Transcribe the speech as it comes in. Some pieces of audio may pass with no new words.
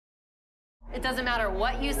It doesn't matter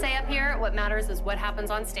what you say up here. What matters is what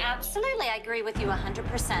happens on stage. Absolutely, I agree with you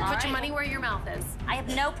 100%. Put your money where your mouth is. I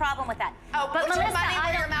have no problem with that. Oh, but put Melissa, your money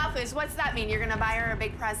where your mouth is. What's that mean? You're gonna buy her a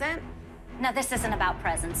big present? No, this isn't about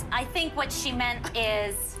presents. I think what she meant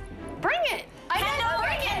is... Bring it. I know,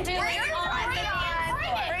 bring it. Bring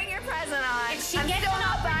your present on. If she I'm gets still an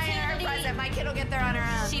not buying her a opportunity, present. My kid will get there on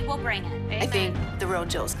her own. She will bring it. I think the real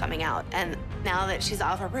Jill's coming out, and now that she's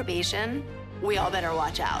off her probation, we all better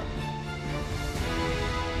watch out.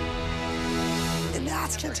 And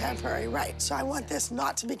that's contemporary, right? So I want this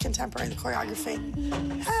not to be contemporary, the choreography.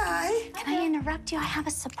 Hi. Can I interrupt you? I have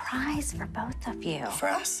a surprise for both of you. For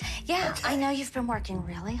us? Yeah, Okay. I know you've been working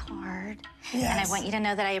really hard. Yes. And I want you to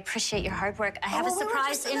know that I appreciate your hard work. I have a Oh, we're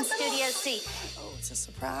surprise just in in the middle. Studio C. Oh, it's a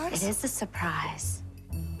surprise? It is a surprise.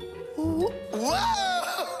 Whoa!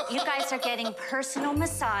 You guys are getting personal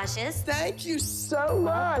massages. Thank you so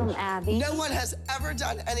much. Abby. No one has ever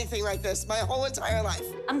done anything like this my whole entire life.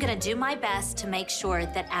 I'm gonna do my best to make sure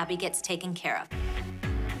that Abby gets taken care of.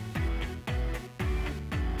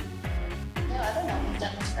 No, I don't know who's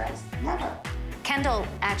done this for us. Never. Kendall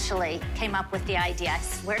actually came up with the idea. I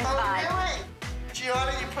swear to God. Really?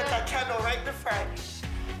 Gianna, you put that candle right in the front.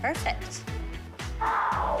 Perfect.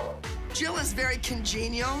 Jill is very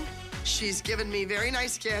congenial. She's given me very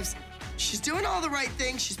nice gifts. She's doing all the right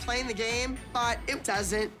things. She's playing the game, but it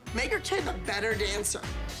doesn't make her kid a better dancer.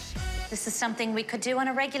 This is something we could do on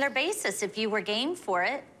a regular basis if you were game for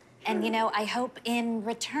it. And, you know, I hope in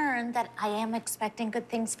return that I am expecting good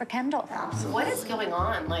things for Kendall. What is going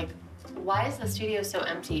on? Like, why is the studio so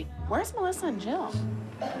empty? Where's Melissa and Jill?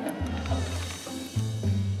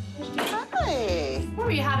 Hi. Were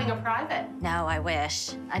you having a private? No, I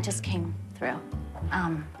wish. I just came through.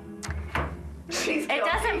 It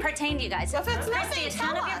does't pertain to you guys. If it's Christy, nothing, it's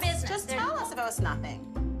tell none of your us. business. Just tell us if it was nothing.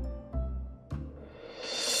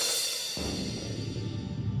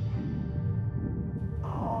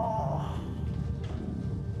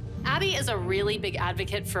 Abby is a really big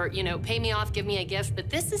advocate for, you know, pay me off, give me a gift, but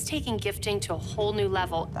this is taking gifting to a whole new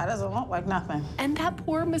level. That doesn't look like nothing. And that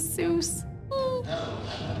poor masseuse.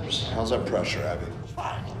 How's that pressure, Abby?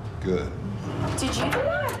 Fine. Good. Did you do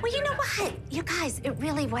that? Well, you know what? You guys, it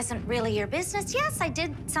really wasn't really your business. Yes, I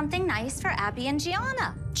did something nice for Abby and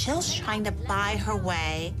Gianna. Jill's trying to buy her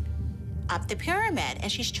way up the pyramid,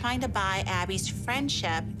 and she's trying to buy Abby's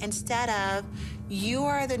friendship instead of, you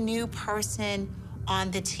are the new person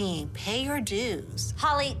on the team. Pay your dues.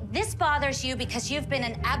 Holly, this bothers you because you've been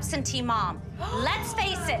an absentee mom. Let's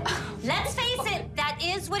face it. Let's face it. That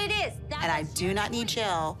is what it is. And I do not need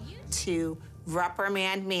Jill to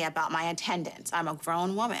reprimand me about my attendance. I'm a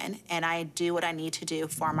grown woman, and I do what I need to do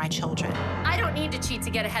for my children. I don't need to cheat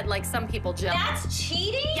to get ahead like some people, Jill. That's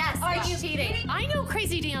cheating? Yes, Are it's you cheating? kidding? I know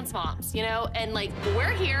crazy dance moms, you know, and like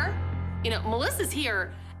we're here, you know, Melissa's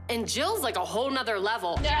here, and Jill's like a whole nother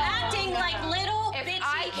level. You're acting like little If bitchy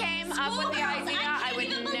I came up with the schoolgirls. idea, I would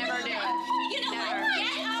can't even never believe do it. it. You know Never. what?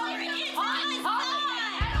 Get over it. It's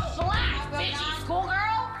on Bitchy schoolgirl.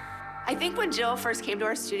 I think when Jill first came to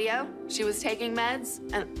our studio, she was taking meds,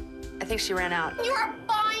 and I think she ran out. You are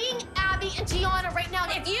buying Abby and Gianna right now.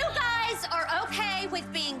 If you guys are okay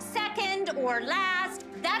with being second or last,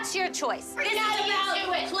 that's your choice. This is about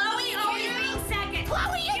Chloe always being second.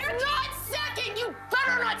 Chloe, you're not second. You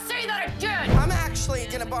better not say that again. I'm actually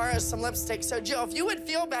gonna borrow some lipstick, so Jill, if you would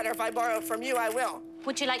feel better if I borrow from you, I will.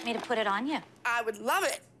 Would you like me to put it on you? I would love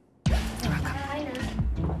it.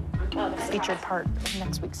 Featured part of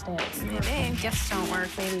next week's dance. Maybe. Gifts don't work.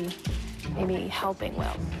 Maybe helping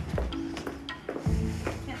will.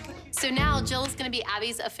 So now Jill is gonna be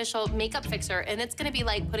Abby's official makeup fixer, and it's gonna be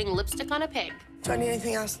like putting lipstick on a pig. Do I need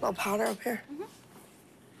anything else? A little powder up here?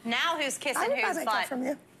 Now who's I kissing would buy whose makeup butt? from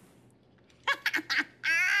you.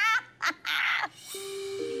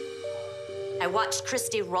 I watched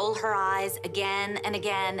Christy roll her eyes again and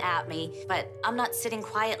again at me, but I'm not sitting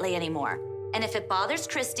quietly anymore. And if it bothers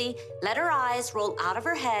Christy, let her eyes roll out of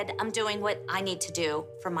her head. I'm doing what I need to do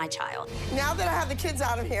for my child. Now that I have the kids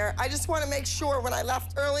out of here, I just want to make sure when I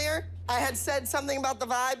left earlier, I had said something about the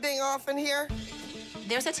vibe being off in here.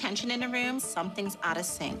 There's a tension in the room, something's out of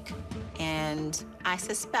sync. And I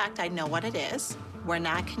suspect I know what it is. We're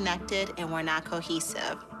not connected and we're not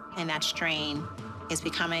cohesive. And that strain is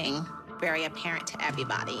becoming very apparent to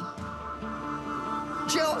everybody.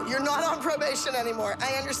 Jill, you're not on probation anymore.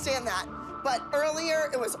 I understand that. But earlier,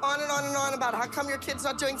 it was on and on and on about how come your kid's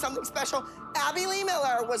not doing something special. Abby Lee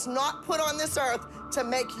Miller was not put on this earth to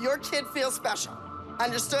make your kid feel special.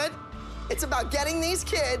 Understood? It's about getting these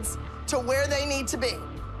kids to where they need to be.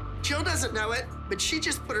 Jill doesn't know it, but she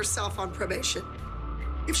just put herself on probation.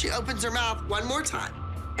 If she opens her mouth one more time,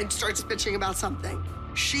 and starts bitching about something,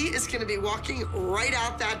 she is gonna be walking right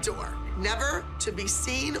out that door, never to be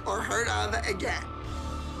seen or heard of again.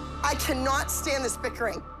 I cannot stand this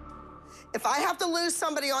bickering. If I have to lose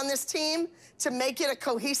somebody on this team to make it a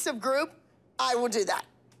cohesive group, I will do that.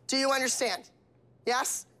 Do you understand?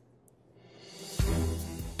 Yes?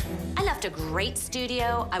 I left a great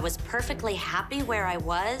studio. I was perfectly happy where I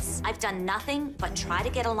was. I've done nothing but try to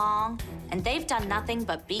get along, and they've done nothing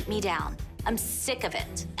but beat me down. I'm sick of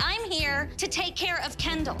it. I'm here to take care of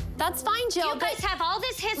Kendall. That's fine, Jill. You guys have all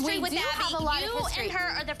this history with do Abby. have a lot of You history. and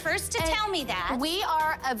her are the first to tell me that. We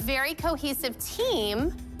are a very cohesive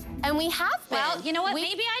team, and we have been. Well, you know what?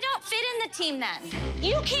 Maybe I don't fit in the team then.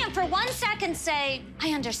 You can't for 1 second say, I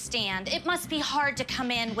understand. It must be hard to come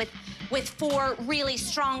in with 4 really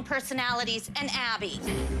strong personalities and Abby.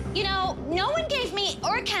 You know, no one gave me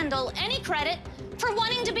or Kendall any credit for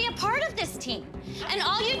wanting to be a part of this team. And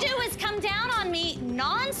all you do is come down on me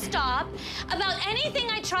nonstop about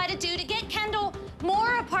anything I try to do to get Kendall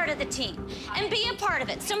more a part of the team and be a part of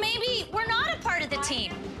it. So maybe we're not a part of the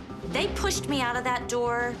team. They pushed me out of that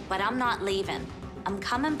door, but I'm not leaving. I'm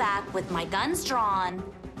coming back with my guns drawn.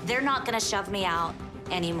 They're not gonna shove me out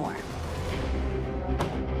anymore.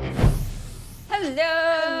 Hello.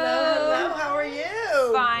 Hello, how are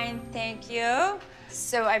you? Fine, thank you.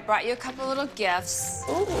 So I brought you a couple little gifts.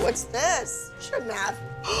 Ooh, what's this? Shouldn't have.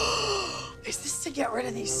 Is this to get rid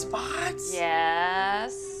of these spots?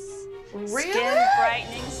 Yes. Really? Skin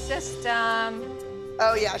brightening system.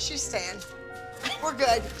 Oh yeah, she's staying. We're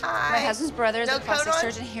good. Hi. My husband's brother is No a plastic coat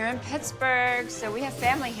on? surgeon here in Pittsburgh, so we have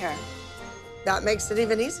family here. That makes it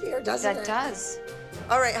even easier, doesn't it? That does.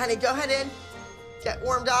 All right, honey, go ahead in, get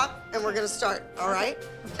warmed up, and we're gonna start, all right?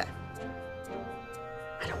 Okay.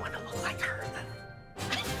 I don't wanna look like her then.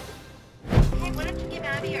 Hey, why don't you give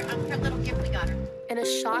Abby her little gift we got her? In a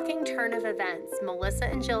shocking turn of events, Melissa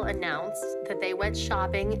and Jill announced that they went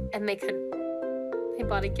shopping and they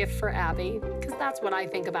bought a gift for Abby, because that's what I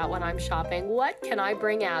think about when I'm shopping. What can I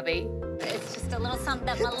bring Abby? It's just a little something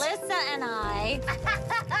that Melissa and I,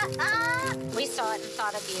 we saw it and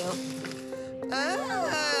thought of you.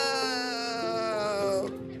 Oh,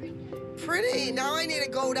 pretty. Now I need a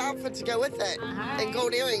gold outfit to go with it, and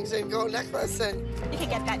gold earrings and gold necklace, and You can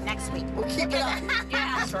get that next week. we'll keep it up.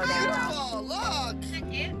 Yeah, sure they will. Beautiful, look.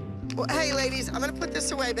 Thank you. Well, hey, ladies, I'm gonna put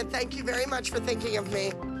this away, but thank you very much for thinking of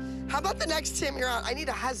me. How about the next Tim you're on? I need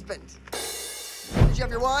a husband. Did you have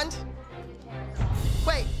your wand?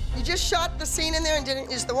 Wait, you just shot the scene in there and didn't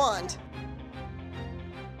use the wand.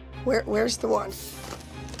 Where's the wand?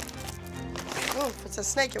 Oh, if it's a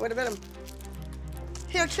snake, it would have been him.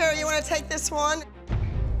 Here, Carrie, you want to take this wand?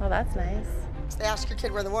 Oh, that's nice. They asked your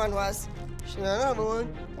kid where the wand was. She didn't have a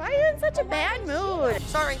wand. Why are you in such a bad mood?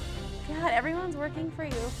 Sorry. God, everyone's working for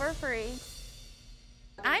you for free.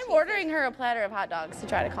 I'm ordering her a platter of hot dogs to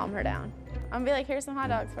try to calm her down. I'm gonna be like, here's some hot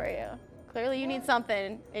dogs for you. Clearly you need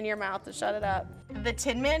something in your mouth to shut it up. The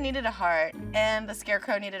Tin Man needed a heart and the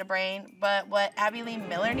Scarecrow needed a brain, but what Abby Lee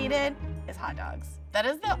Miller needed is hot dogs. That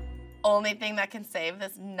is the only thing that can save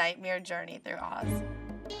this nightmare journey through Oz.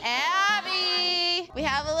 Abby, we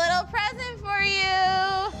have a little present for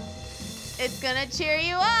you. It's gonna cheer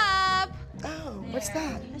you up. Oh, what's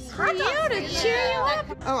that? For you to cheer you up.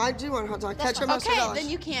 Oh, I do want a hot dog. Ketchup, mustard, Okay, relish. then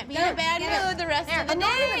you can't be in a bad mood the rest of the I'm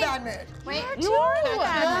not in a day. bad mood. Wait, You are in a No,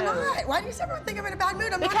 bad I'm mood. not. Why do you ever think I'm in a bad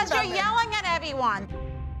mood? I'm because not you're in a bad mood. yelling at everyone.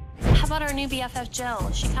 How about our new BFF, Jill?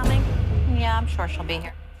 Is she coming? Yeah, I'm sure she'll be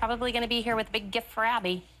here. Probably gonna be here with a big gift for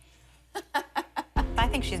Abby. I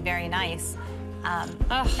think she's very nice.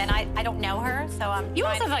 And I don't know her, so I'm You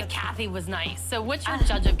trying also to- thought Kathy was nice, so what's your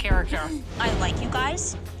judge of character? I like you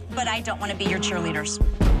guys, but I don't want to be your cheerleaders.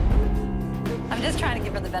 I'm just trying to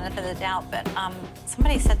give her the benefit of the doubt, but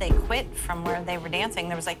somebody said they quit from where they were dancing.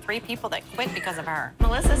 There was like 3 people that quit because of her.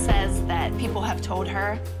 Melissa says that people have told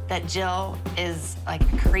her that Jill is like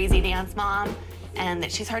a crazy dance mom and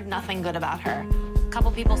that she's heard nothing good about her. A couple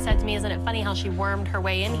people said to me, isn't it funny how she wormed her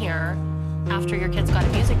way in here after your kids got a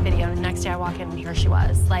music video, and the next day I walk in and here she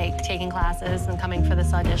was, like taking classes and coming for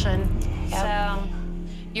this audition. So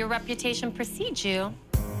your reputation precedes you.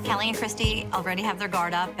 Kelly and Christy already have their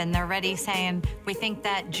guard up, and they're already saying, we think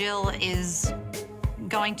that Jill is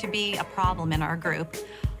going to be a problem in our group.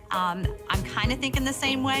 I'm kind of thinking the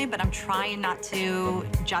same way, but I'm trying not to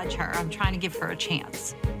judge her. I'm trying to give her a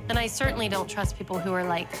chance. And I certainly don't trust people who are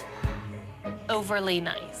like overly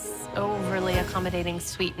nice, overly accommodating,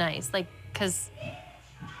 sweet, nice, like, because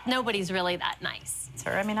nobody's really that nice.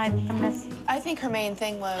 Sir, I mean, I miss. I think her main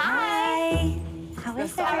thing was... Hi. How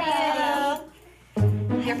is everybody?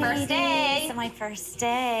 Your first day. It's my first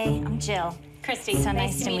day. I'm Jill. Christy. So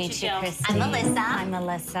nice to meet you, Jill. Christy. I'm Melissa. I'm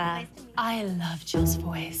Melissa. I love Jill's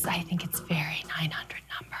voice. I think it's very 900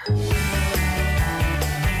 number.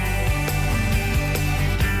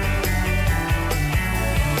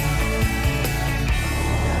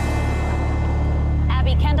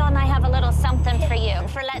 Abby, Kendall and I have a little something for you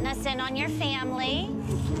for letting us in on your family.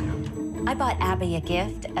 I bought Abby a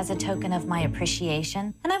gift as a token of my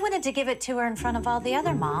appreciation, and I wanted to give it to her in front of all the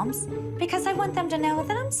other moms because I want them to know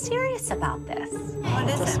that I'm serious about this. What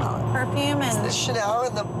is it? Perfume and... The Chanel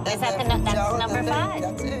and the... Is that that's number 5?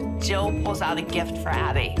 That's it. Jill pulls out a gift for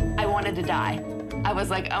Abby. I wanted to die. I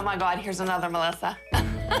was like, oh my God, here's another Melissa.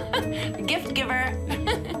 Gift giver.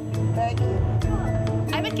 Thank you.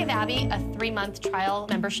 I would give Abby a 3-month trial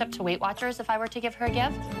membership to Weight Watchers if I were to give her a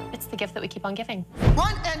gift. It's the gift that we keep on giving.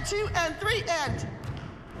 1 and 2 and 3 and...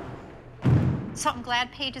 So I'm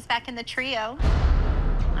glad Paige is back in the trio.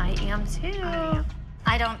 I am too.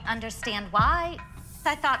 I don't understand why.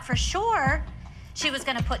 I thought for sure she was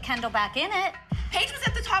gonna put Kendall back in it. Paige was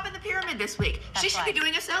at the top of the pyramid this week. She should be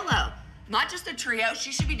doing a solo. Not just a trio,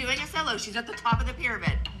 she should be doing a solo. She's at the top of the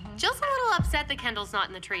pyramid. Jill's a little upset that Kendall's not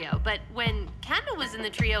in the trio, but when Kendall was in the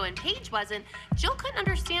trio and Paige wasn't, Jill couldn't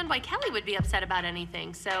understand why Kelly would be upset about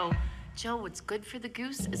anything. So, Jill, what's good for the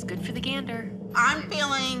goose is good for the gander. I'm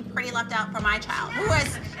feeling pretty left out for my child, who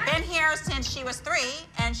has been here since she was 3,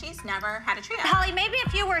 and she's never had a trio. Holly, maybe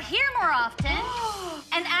if you were here more often,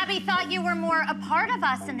 and Abby thought you were more a part of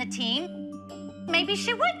us in the team, maybe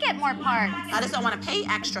she would get more parts. I just don't want to pay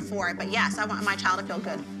extra for it, but yes, I want my child to feel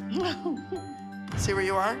good. See where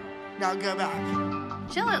you are? Now go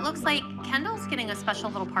back. Jill, it looks like Kendall's getting a special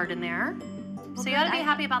little part in there. So you ought to be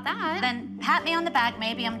happy about that. Then pat me on the back,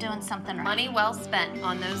 maybe I'm doing something right. Money well spent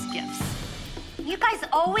on those gifts. You guys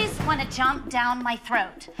always want to jump down my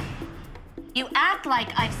throat. You act like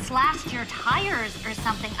I've slashed your tires or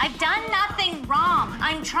something. I've done nothing wrong.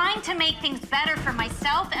 I'm trying to make things better for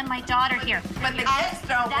myself and my daughter here. But the gifts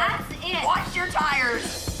don't work. That's it. Watch your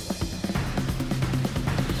tires.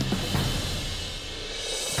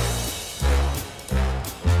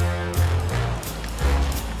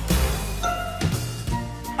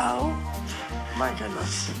 Oh, my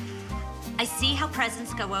goodness. I see how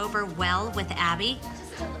presents go over well with Abby.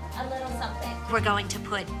 Just a little something. We're going to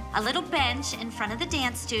put a little bench in front of the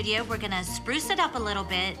dance studio. We're gonna spruce it up a little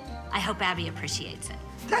bit. I hope Abby appreciates it.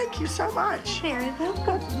 Thank you so much. Very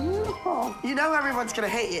welcome. Beautiful. You know everyone's gonna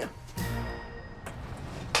hate you.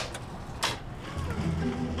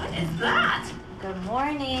 What is that? Good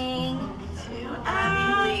morning.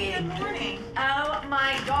 Abby, good morning. Oh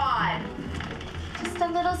my God. Just a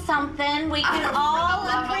little something we can all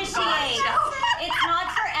appreciate. It's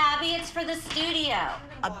not for Abby, it's for the studio.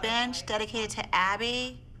 A bench dedicated to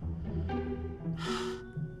Abby?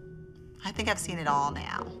 I think I've seen it all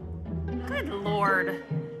now. Good Lord.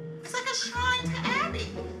 It's like a shrine to Abby.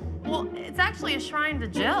 Well, it's actually a shrine to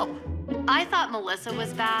Jill. I thought Melissa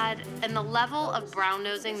was bad, and the level of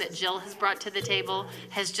brown-nosing that Jill has brought to the table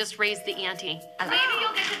has just raised the ante. Maybe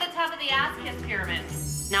you'll get to the top of the ass-kiss pyramid.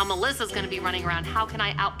 Now Melissa's gonna be running around, how can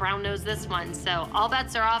I out-brown-nose this one? So all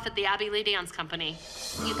bets are off at the Abby Lee Dance Company.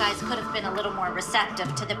 You guys could have been a little more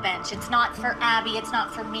receptive to the bench. It's not for Abby, it's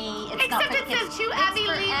not for me, it's not for Except the it kids. says to It's Abby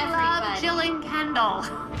for Lee everybody. love Jill and Kendall.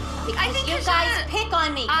 Because you guys pick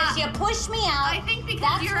on me, because you push me out. I think because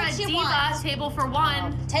That's you're a what you diva, want. table for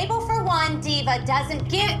one. Table for one, diva doesn't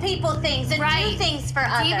give people things and do things for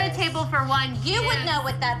others. Diva table for one. You would know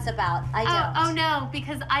what that's about. I don't. Oh no,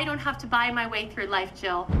 because I don't have to buy my way through life,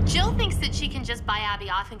 Jill. Jill thinks that she can just buy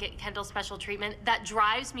Abby off and get Kendall special treatment. That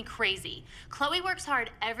drives me crazy. Chloe works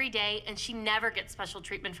hard every day and she never gets special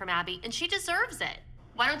treatment from Abby, and she deserves it.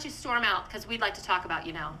 Why don't you storm out, because we'd like to talk about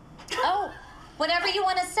you now. Oh, whatever you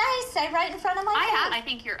want to say right in front of my face. I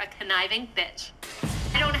think you're a conniving bitch.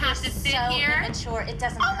 I don't have to sit so here. Immature. It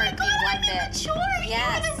doesn't hurt me one bit. Immature.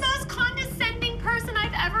 Yes. You're the most condescending person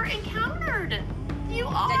I've ever encountered. You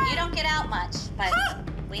are. Then you don't get out much, but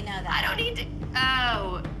we know that. I don't need to.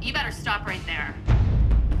 Oh, you better stop right there.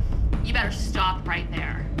 You better stop right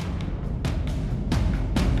there.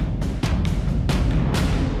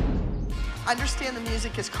 Understand the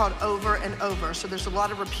music is called Over and Over, so there's a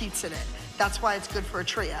lot of repeats in it. That's why it's good for a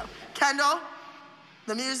trio. Kendall,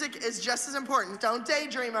 the music is just as important. Don't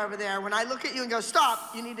daydream over there. When I look at you and go,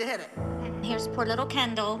 stop, you need to hit it. Here's poor little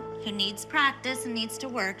Kendall, who needs practice and needs to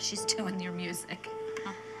work. She's doing your music.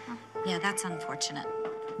 Yeah, that's unfortunate.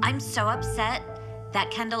 I'm so upset that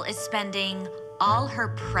Kendall is spending all her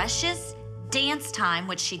precious dance time,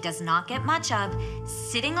 which she does not get much of,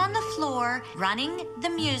 sitting on the floor, running the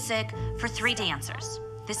music for 3 dancers.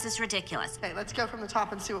 This is ridiculous. Okay, let's go from the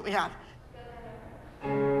top and see what we have.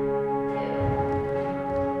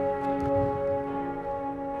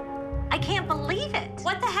 I can't believe it.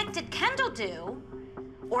 What the heck did Kendall do,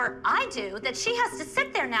 or I do, that she has to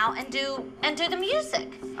sit there now and do the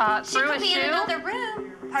music? She through could a be shoe? in another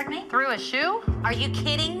room. Pardon me? Threw a shoe? Are you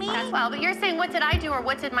kidding me? Well, but you're saying, what did I do or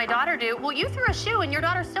what did my daughter do? Well, you threw a shoe and your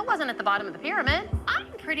daughter still wasn't at the bottom of the pyramid. I'm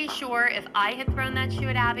pretty sure if I had thrown that shoe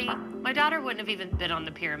at Abby, my daughter wouldn't have even been on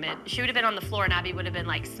the pyramid. She would have been on the floor and Abby would have been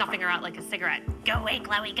like snuffing her out like a cigarette. Go away,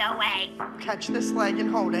 Chloe, go away. Catch this leg and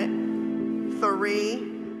hold it. 3.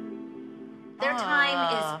 Their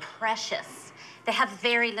time is precious. They have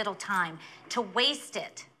very little time. To waste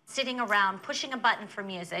it sitting around pushing a button for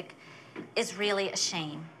music is really a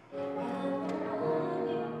shame.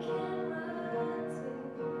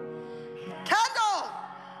 Kendall!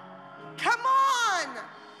 Come on!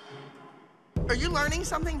 Are you learning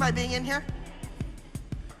something by being in here?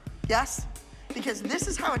 Yes? Because this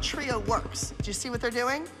is how a trio works. Do you see what they're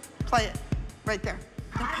doing? Play it, right there.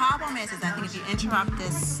 The problem is I think if you interrupt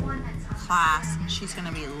this class, she's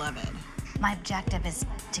gonna be livid. My objective is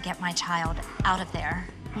to get my child out of there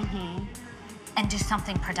and do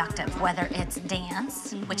something productive, whether it's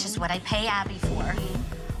dance, which is what I pay Abby for,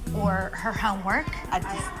 or her homework. I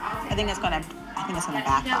think it's gonna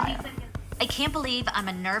backfire. I can't believe I'm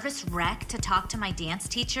a nervous wreck to talk to my dance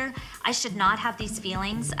teacher. I should not have these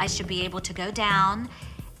feelings. I should be able to go down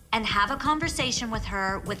and have a conversation with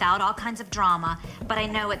her without all kinds of drama, but I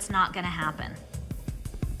know it's not gonna happen.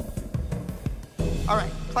 All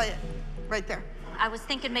right, play it, right there. I was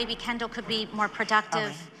thinking maybe Kendall could be more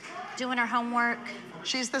productive, doing her homework.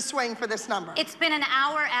 She's the swing for this number. It's been an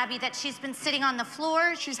hour, Abby, that she's been sitting on the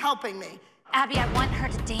floor. She's helping me. Abby, I want her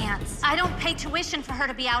to dance. I don't pay tuition for her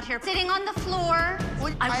to be out here sitting on the floor.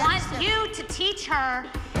 Well, I want you to teach her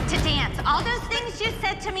to dance. All those things you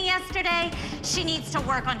said to me yesterday, she needs to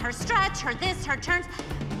work on her stretch, her this, her turns.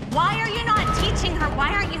 Why are you not teaching her? Why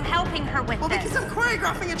aren't you helping her with this? Well, because I'm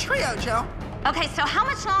choreographing a trio, Joe. Okay, so how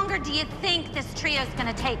much longer do you think this trio's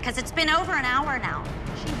gonna take? Because it's been over an hour now.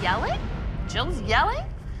 She yelling? Jill's yelling?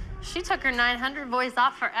 She took her 900 voice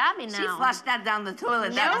off for Abby now. She flushed that down the toilet.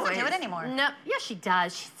 No, that doesn't voice. do it anymore. No, yeah, she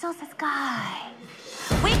does. She still says, "Guy."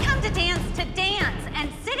 We come to dance, and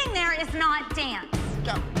sitting there is not dance.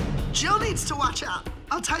 Go. Jill needs to watch out.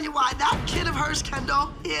 I'll tell you why. That kid of hers,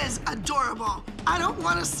 Kendall, is adorable. I don't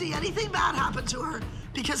want to see anything bad happen to her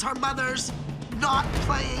because her mother's not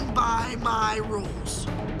playing by my rules.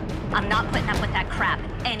 I'm not putting up with that crap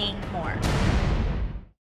anymore.